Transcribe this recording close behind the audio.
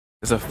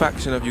There's a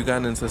faction of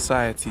Ugandan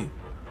society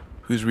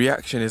whose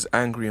reaction is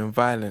angry and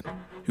violent,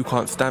 who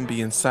can't stand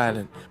being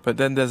silent. But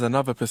then there's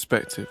another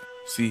perspective.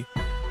 See,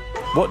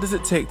 what does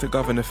it take to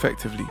govern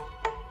effectively?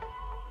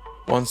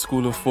 One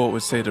school of thought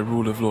would say the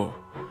rule of law.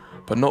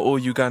 But not all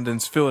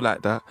Ugandans feel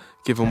like that,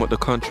 given what the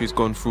country's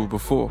gone through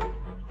before.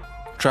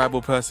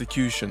 Tribal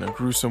persecution and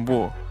gruesome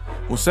war.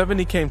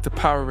 Museveni came to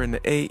power in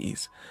the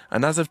 80s,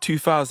 and as of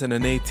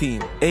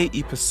 2018,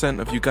 80%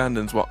 of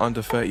Ugandans were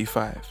under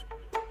 35.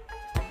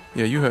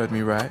 Yeah, you heard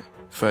me right,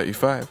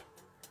 35.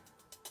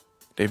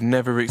 They've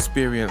never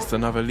experienced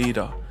another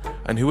leader,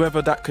 and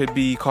whoever that could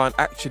be can't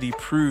actually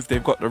prove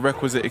they've got the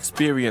requisite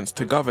experience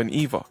to govern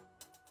either.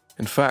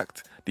 In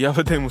fact, the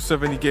other day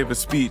Museveni gave a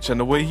speech, and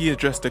the way he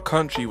addressed the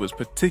country was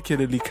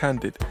particularly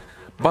candid.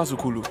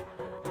 Bazukulu,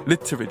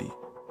 literally,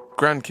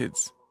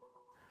 grandkids.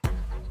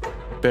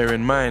 Bear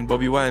in mind,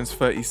 Bobby Wine's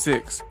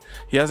 36.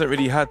 He hasn't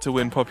really had to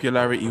win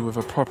popularity with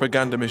a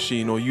propaganda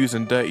machine or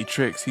using dirty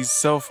tricks. He's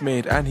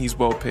self-made and he's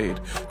well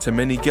paid. To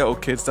many ghetto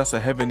kids, that's a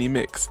heavenly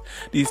mix.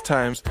 These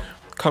times,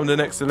 come the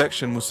next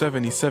election,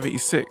 Museveni's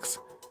 76.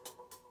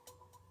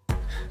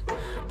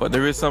 But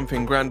there is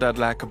something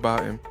granddad-like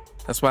about him.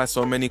 That's why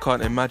so many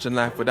can't imagine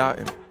life without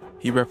him.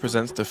 He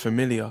represents the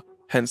familiar,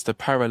 hence the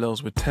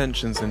parallels with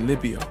tensions in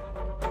Libya.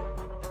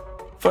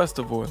 First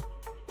of all,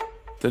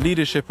 the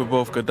leadership of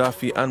both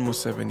Gaddafi and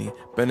Museveni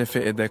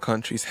benefited their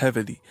countries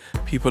heavily.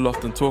 People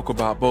often talk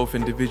about both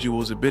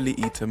individuals'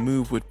 ability to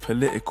move with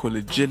political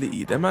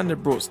agility. Them man, they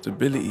brought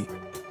stability,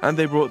 and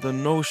they brought the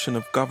notion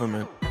of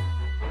government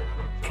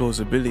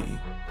plausibility.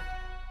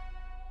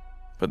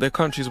 But their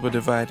countries were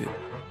divided.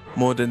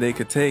 More than they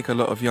could take, a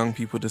lot of young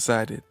people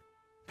decided.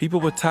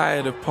 People were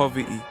tired of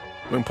poverty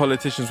when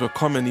politicians were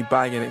commonly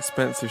buying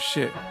expensive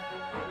shit.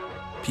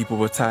 People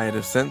were tired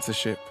of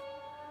censorship.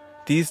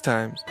 These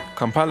times,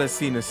 Kampala's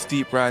seen a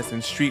steep rise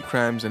in street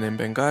crimes, and in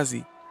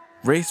Benghazi,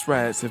 race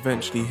riots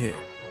eventually hit.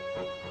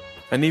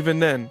 And even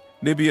then,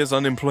 Libya's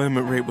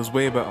unemployment rate was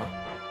way better.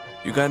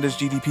 Uganda's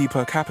GDP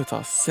per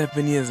capita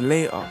 7 years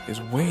later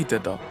is way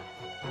deader.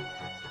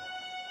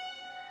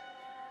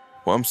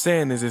 What I'm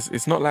saying is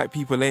it's not like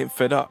people ain't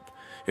fed up.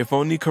 If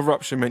only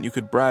corruption meant you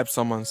could bribe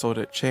someone so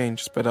that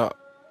change sped up.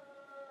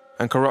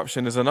 And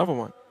corruption is another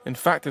one. In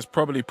fact, it's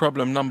probably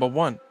problem number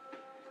one.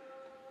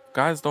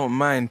 Guys don't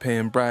mind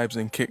paying bribes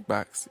and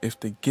kickbacks if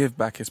the give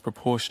back is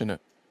proportionate.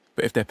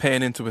 But if they're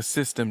paying into a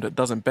system that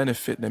doesn't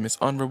benefit them, it's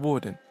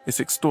unrewarding, it's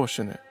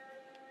extortionate.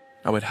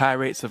 And with high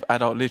rates of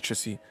adult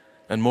literacy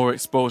and more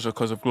exposure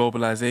because of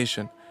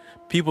globalization,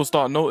 people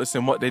start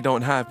noticing what they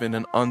don't have in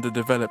an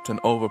underdeveloped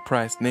and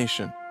overpriced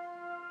nation.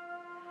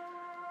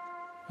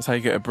 That's how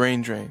you get a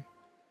brain drain.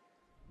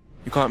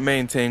 You can't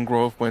maintain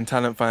growth when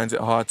talent finds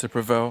it hard to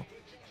prevail.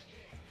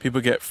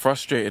 People get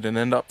frustrated and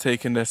end up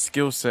taking their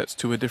skill sets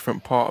to a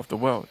different part of the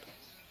world.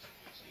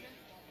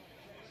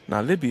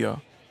 Now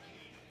Libya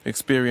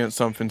experienced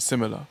something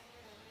similar.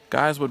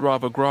 Guys would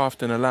rather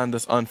graft in a land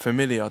that's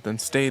unfamiliar than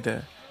stay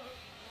there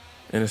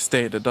in a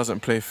state that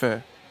doesn't play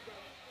fair.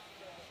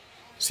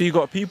 So you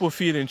got people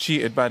feeling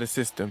cheated by the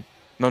system,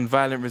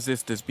 non-violent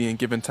resistors being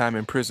given time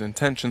in prison,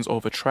 tensions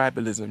over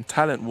tribalism,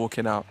 talent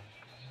walking out.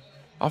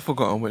 I've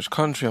forgotten which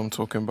country I'm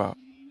talking about.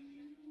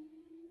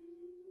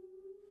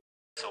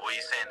 So what are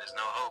you saying, there's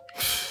no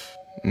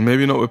hope?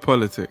 Maybe not with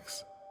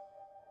politics,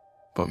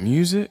 but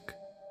music?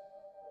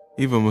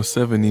 Even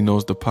Museveni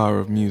knows the power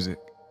of music.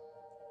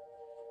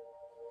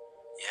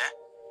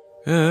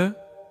 Yeah? Yeah,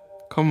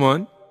 come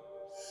on.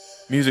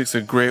 Music's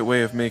a great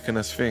way of making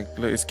us think.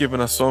 Look, it's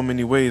given us so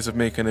many ways of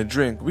making a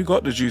drink. We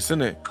got the juice,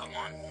 innit? Come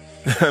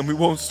on. And we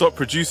won't stop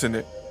producing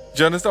it.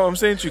 Do you understand what I'm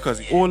saying to you,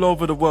 cuzzy? All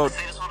over the world. I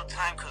say this all the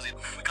time, cause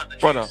we got the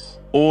Brother, juice.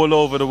 all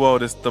over the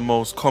world it's the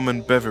most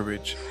common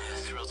beverage.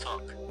 It's real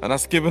talk. And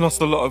that's given us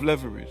a lot of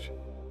leverage,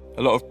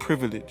 a lot of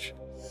privilege,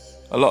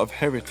 a lot of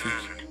heritage.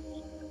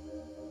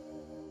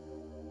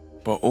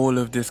 But all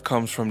of this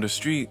comes from the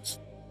streets.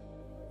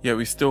 Yet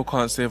we still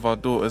can't save our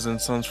daughters and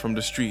sons from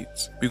the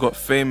streets. We got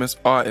famous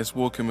artists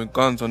walking with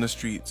guns on the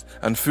streets,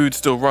 and food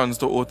still runs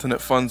the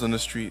alternate funds on the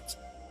streets.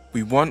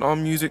 We want our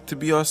music to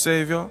be our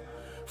savior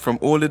from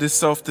all of this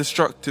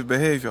self-destructive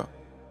behavior.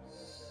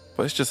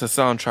 But it's just a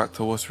soundtrack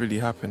to what's really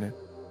happening.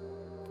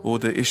 All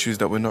the issues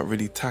that we're not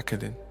really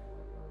tackling.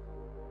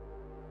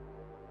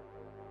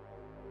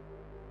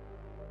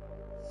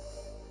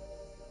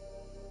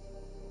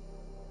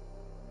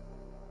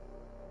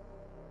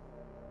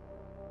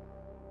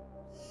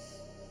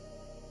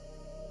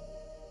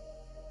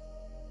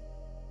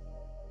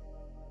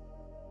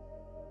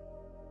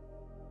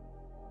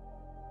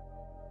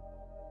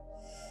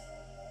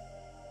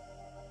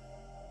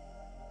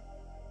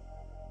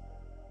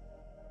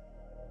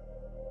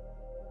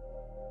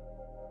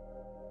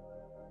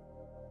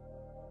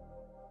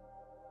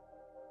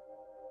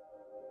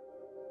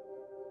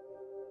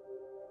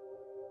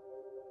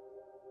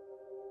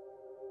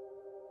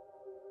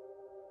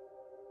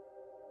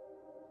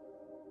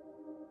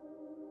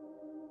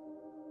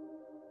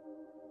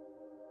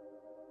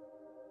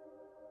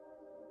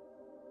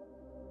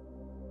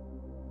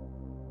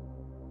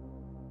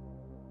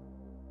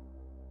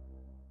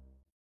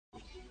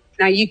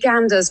 Now,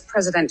 Uganda's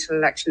presidential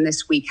election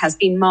this week has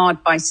been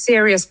marred by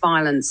serious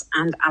violence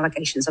and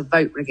allegations of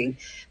vote rigging.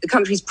 The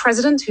country's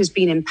president, who's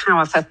been in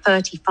power for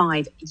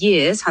 35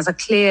 years, has a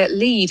clear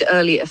lead,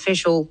 early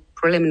official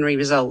preliminary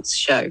results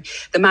show.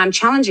 The man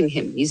challenging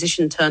him,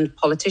 musician turned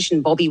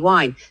politician Bobi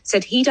Wine,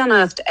 said he'd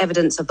unearthed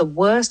evidence of the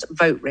worst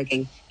vote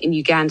rigging in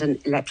Ugandan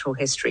electoral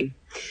history.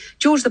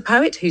 George the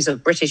Poet, who's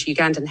of British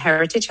Ugandan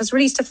heritage, has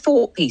released a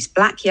thought piece,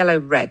 Black, Yellow,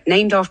 Red,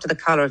 named after the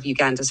colour of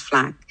Uganda's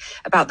flag,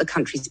 about the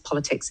country's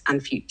politics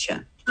and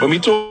future. When we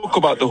talk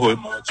about the hood,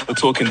 we're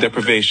talking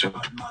deprivation,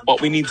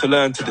 but we need to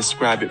learn to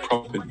describe it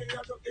properly.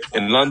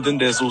 In London,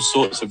 there's all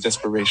sorts of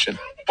desperation,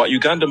 but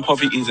Ugandan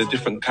poverty is a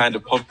different kind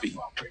of poverty.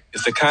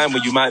 It's the kind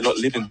where you might not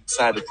live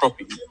inside a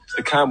property. It's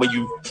the kind where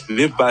you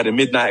live by the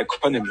midnight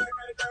economy.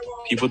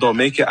 People don't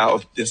make it out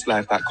of this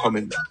life that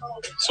commonly.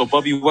 So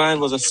Bobi Wine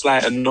was a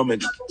slight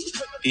anomaly.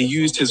 He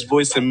used his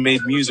voice and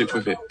made music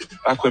with it,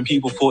 back when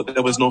people thought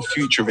there was no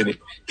future in it.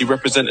 He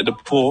represented the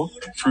poor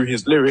through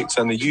his lyrics,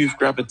 and the youth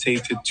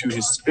gravitated to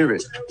his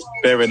spirit.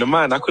 Bearing in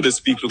mind, I couldn't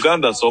speak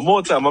Luganda, so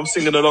more time I'm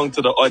singing along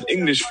to the odd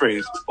English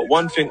phrase. But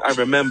one thing I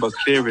remember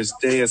clear as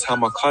day is how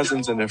my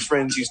cousins and their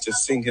friends used to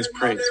sing his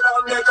praise.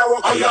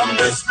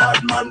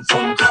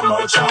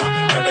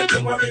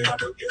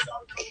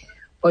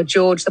 Well,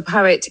 George the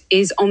Poet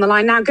is on the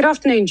line now. Good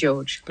afternoon,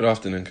 George. Good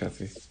afternoon,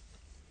 Kathy.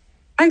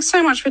 Thanks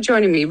so much for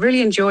joining me.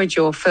 Really enjoyed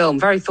your film.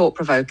 Very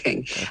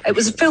thought-provoking. It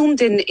was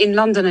filmed in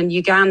London and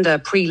Uganda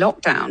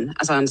pre-lockdown,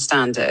 as I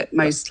understand it,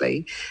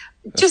 mostly.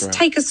 Just right.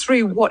 Take us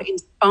through what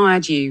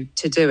inspired you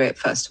to do it,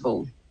 first of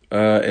all.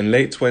 In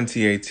late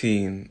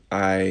 2018,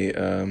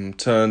 I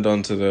turned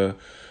onto the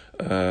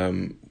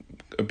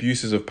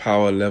abuses of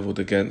power levelled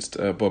against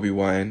Bobi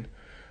Wine.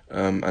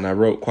 And I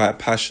wrote quite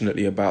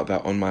passionately about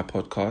that on my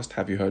podcast.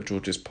 Have You Heard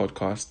George's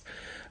podcast?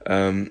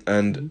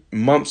 And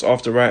months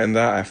after writing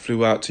that, I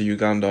flew out to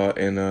Uganda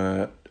in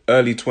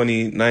early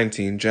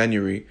 2019,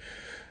 January,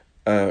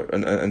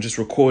 and just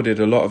recorded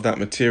a lot of that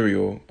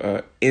material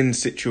in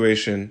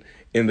situation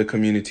in the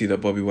community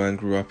that Bobi Wine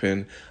grew up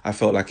in. I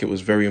felt like it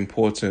was very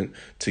important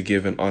to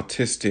give an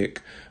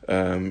artistic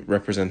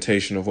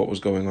representation of what was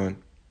going on.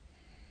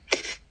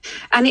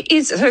 And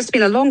so it's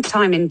been a long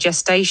time in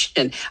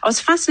gestation. I was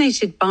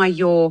fascinated by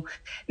your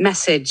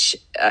message,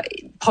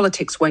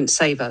 politics won't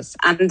save us,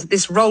 and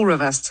this role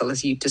reversal,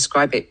 as you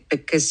describe it,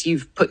 because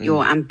you've put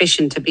your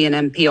ambition to be an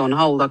MP on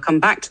hold. I'll come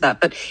back to that.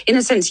 But in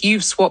a sense,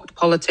 you've swapped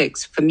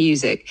politics for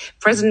music.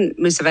 President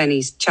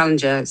Museveni's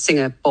challenger,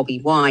 singer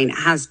Bobi Wine,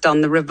 has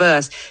done the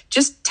reverse.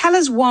 Just tell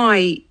us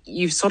why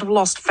you've sort of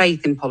lost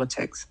faith in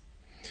politics.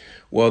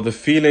 Well, the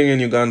feeling in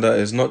Uganda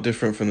is not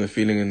different from the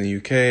feeling in the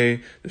UK,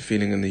 the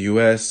feeling in the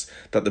US,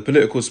 that the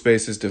political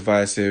space is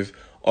divisive,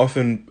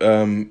 often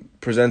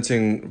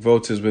presenting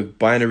voters with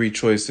binary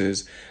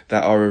choices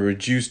that are a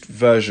reduced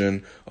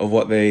version of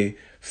what they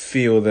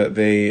feel that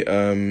they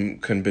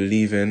can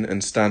believe in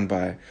and stand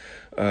by.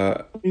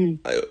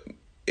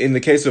 In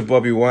the case of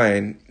Bobi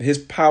Wine, his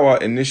power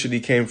initially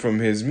came from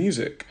his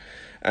music,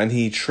 and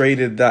he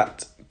traded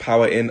that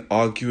power in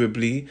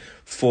arguably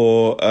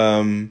for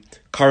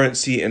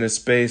currency in a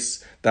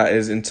space that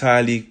is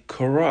entirely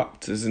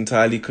corrupt, is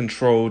entirely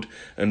controlled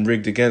and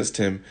rigged against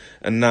him.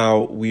 And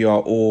now we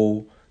are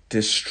all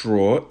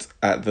distraught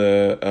at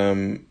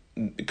the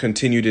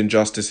continued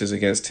injustices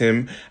against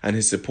him and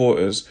his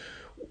supporters.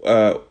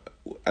 And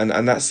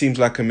that seems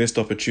like a missed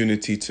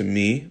opportunity to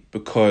me,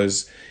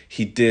 because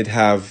he did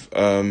have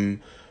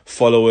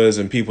followers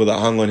and people that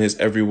hung on his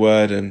every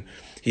word, and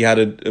he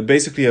had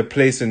basically a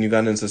place in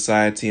Ugandan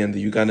society and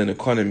the Ugandan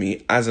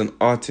economy as an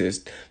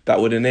artist that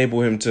would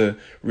enable him to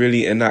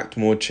really enact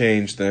more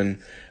change than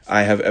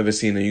I have ever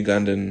seen a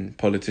Ugandan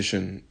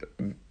politician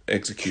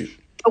execute.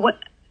 But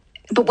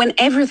when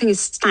everything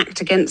is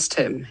stacked against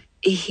him,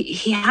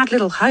 he had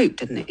little hope,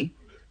 didn't he?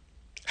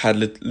 Had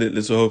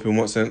little hope in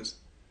what sense?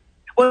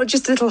 Well,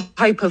 just a little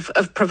hope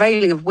of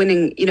prevailing, of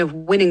winning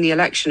the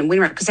election and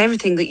winning, because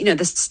everything that,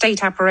 the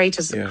state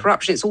apparatus and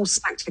corruption, it's all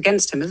stacked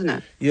against him, isn't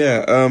it?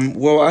 Yeah.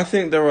 Well, I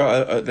think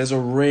there's a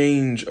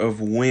range of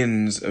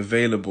wins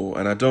available,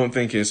 and I don't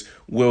think it's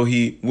will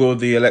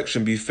the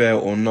election be fair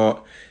or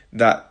not.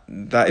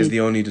 That is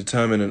the only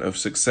determinant of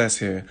success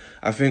here.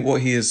 I think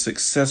what he has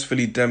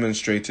successfully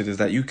demonstrated is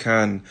that you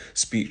can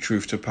speak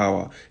truth to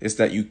power. It's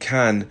that you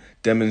can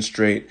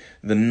demonstrate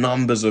the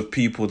numbers of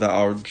people that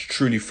are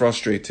truly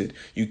frustrated.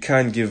 You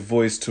can give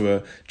voice to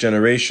a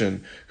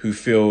generation who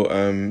feel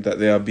that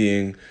they are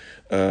being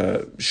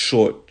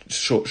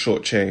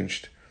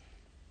shortchanged.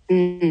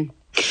 I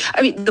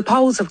mean, the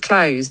polls have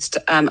closed,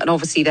 and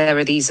obviously there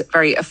are these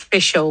very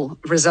official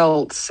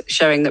results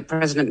showing that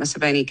President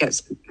Museveni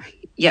gets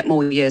yet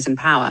more years in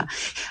power.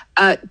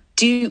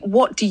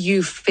 What do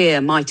you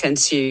fear might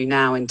ensue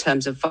now in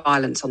terms of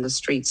violence on the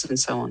streets and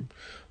so on?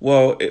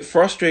 Well, it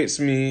frustrates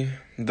me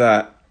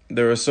that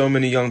there are so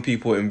many young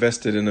people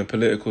invested in a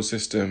political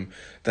system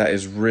that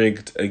is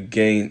rigged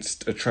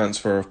against a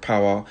transfer of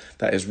power,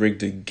 that is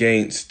rigged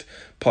against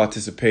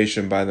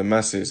participation by the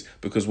masses.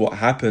 Because what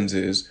happens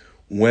is,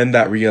 when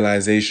that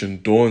realization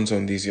dawns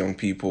on these young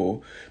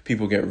people,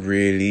 people get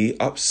really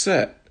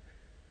upset.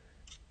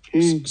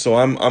 So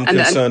I'm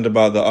concerned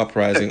about the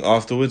uprising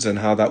afterwards and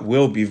how that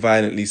will be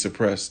violently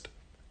suppressed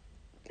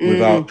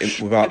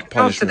without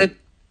punishment.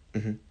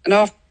 And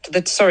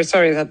after sorry,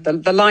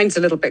 the line's a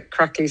little bit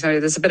crackly. Sorry,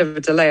 there's a bit of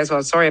a delay as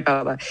well. Sorry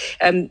about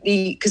that.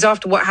 Because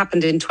after what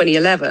happened in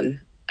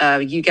 2011,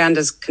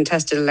 Uganda's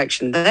contested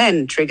election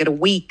then triggered a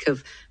week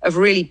of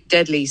really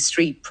deadly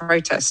street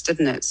protests,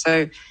 didn't it?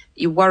 So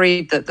you're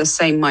worried that the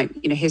same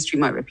history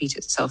might repeat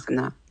itself in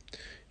that.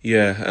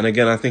 Yeah, and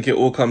again, I think it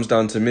all comes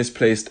down to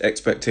misplaced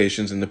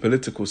expectations in the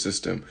political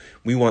system.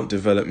 We want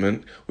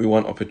development, we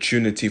want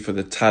opportunity for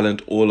the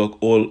talent all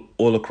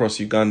across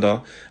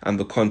Uganda and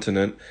the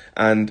continent.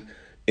 And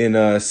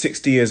in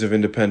 60 years of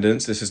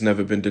independence, this has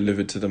never been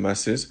delivered to the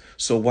masses.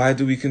 So why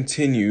do we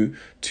continue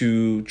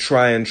to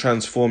try and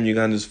transform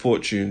Uganda's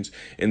fortunes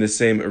in the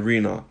same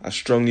arena? I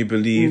strongly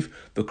believe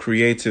the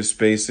creative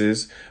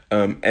spaces,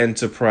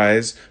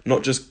 enterprise,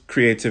 not just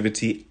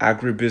creativity,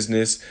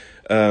 agribusiness,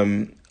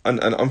 and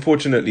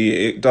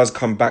unfortunately, it does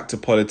come back to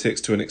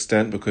politics to an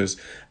extent, because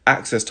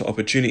access to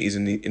opportunities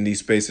in these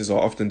spaces are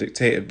often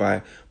dictated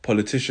by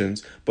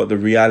politicians. But the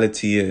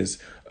reality is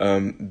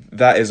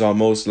that is our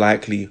most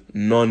likely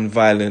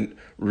non-violent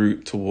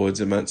route towards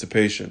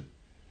emancipation.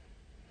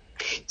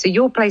 So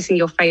you're placing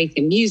your faith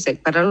in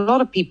music, but a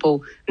lot of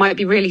people might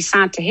be really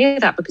sad to hear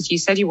that, because you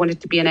said you wanted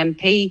to be an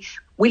MP.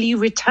 Will you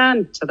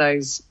return to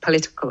those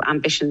political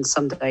ambitions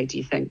someday, do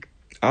you think?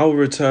 I'll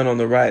return on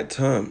the right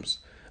terms.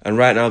 And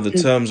right now, the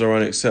terms are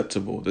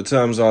unacceptable. The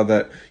terms are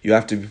that you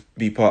have to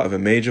be part of a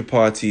major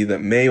party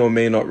that may or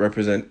may not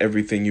represent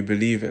everything you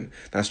believe in.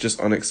 That's just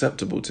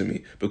unacceptable to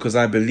me, because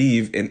I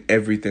believe in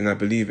everything I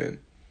believe in.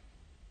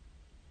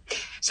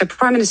 So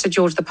Prime Minister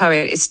George the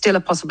Poet is still a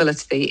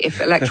possibility if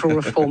electoral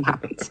reform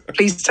happens.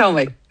 Please tell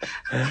me.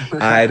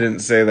 I didn't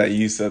say that.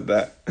 You said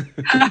that.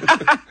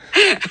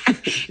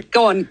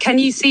 Go on. Can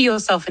you see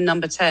yourself in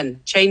number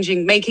 10,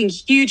 making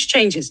huge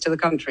changes to the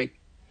country?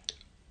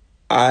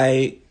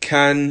 I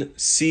can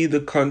see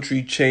the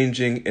country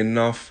changing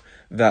enough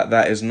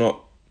that is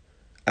not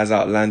as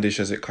outlandish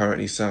as it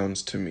currently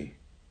sounds to me.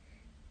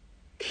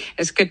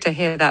 It's good to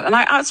hear that. And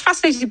I was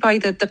fascinated by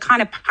the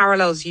kind of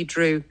parallels you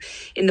drew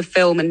in the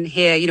film and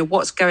here,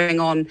 what's going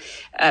on,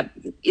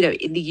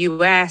 in the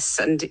US,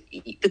 and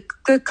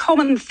the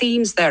common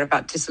themes there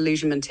about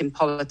disillusionment in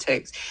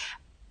politics.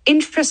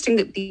 Interesting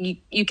that the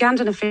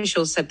Ugandan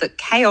officials said that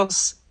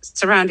chaos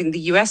surrounding the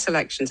US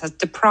elections has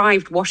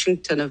deprived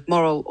Washington of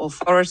moral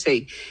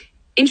authority.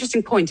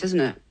 Interesting point, isn't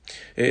it?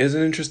 It is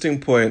an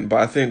interesting point, but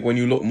I think when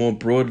you look more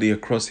broadly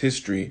across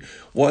history,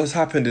 what has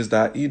happened is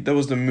that there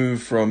was the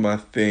move from, I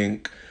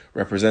think,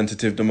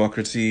 representative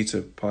democracy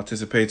to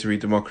participatory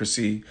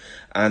democracy.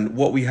 And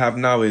what we have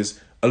now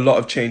is a lot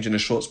of change in a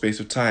short space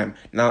of time.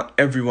 Now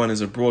everyone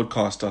is a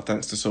broadcaster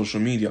thanks to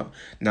social media.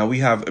 Now we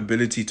have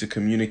ability to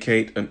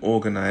communicate and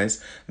organize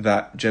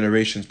that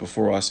generations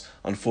before us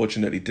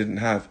unfortunately didn't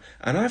have.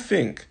 And I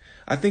think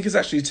it's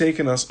actually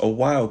taken us a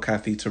while,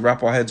 Kathy, to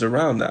wrap our heads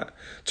around that,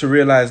 to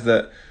realize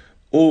that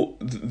all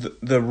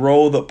the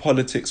role that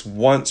politics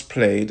once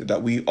played,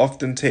 that we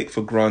often take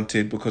for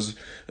granted because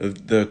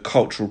of the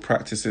cultural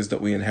practices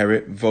that we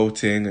inherit,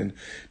 voting and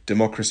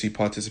democracy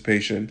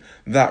participation,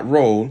 that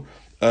role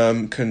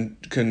can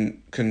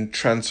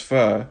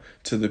transfer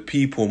to the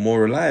people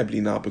more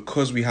reliably now,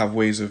 because we have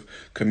ways of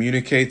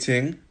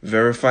communicating,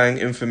 verifying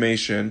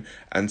information,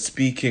 and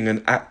speaking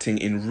and acting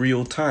in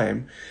real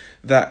time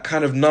that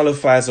kind of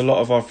nullifies a lot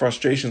of our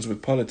frustrations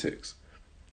with politics.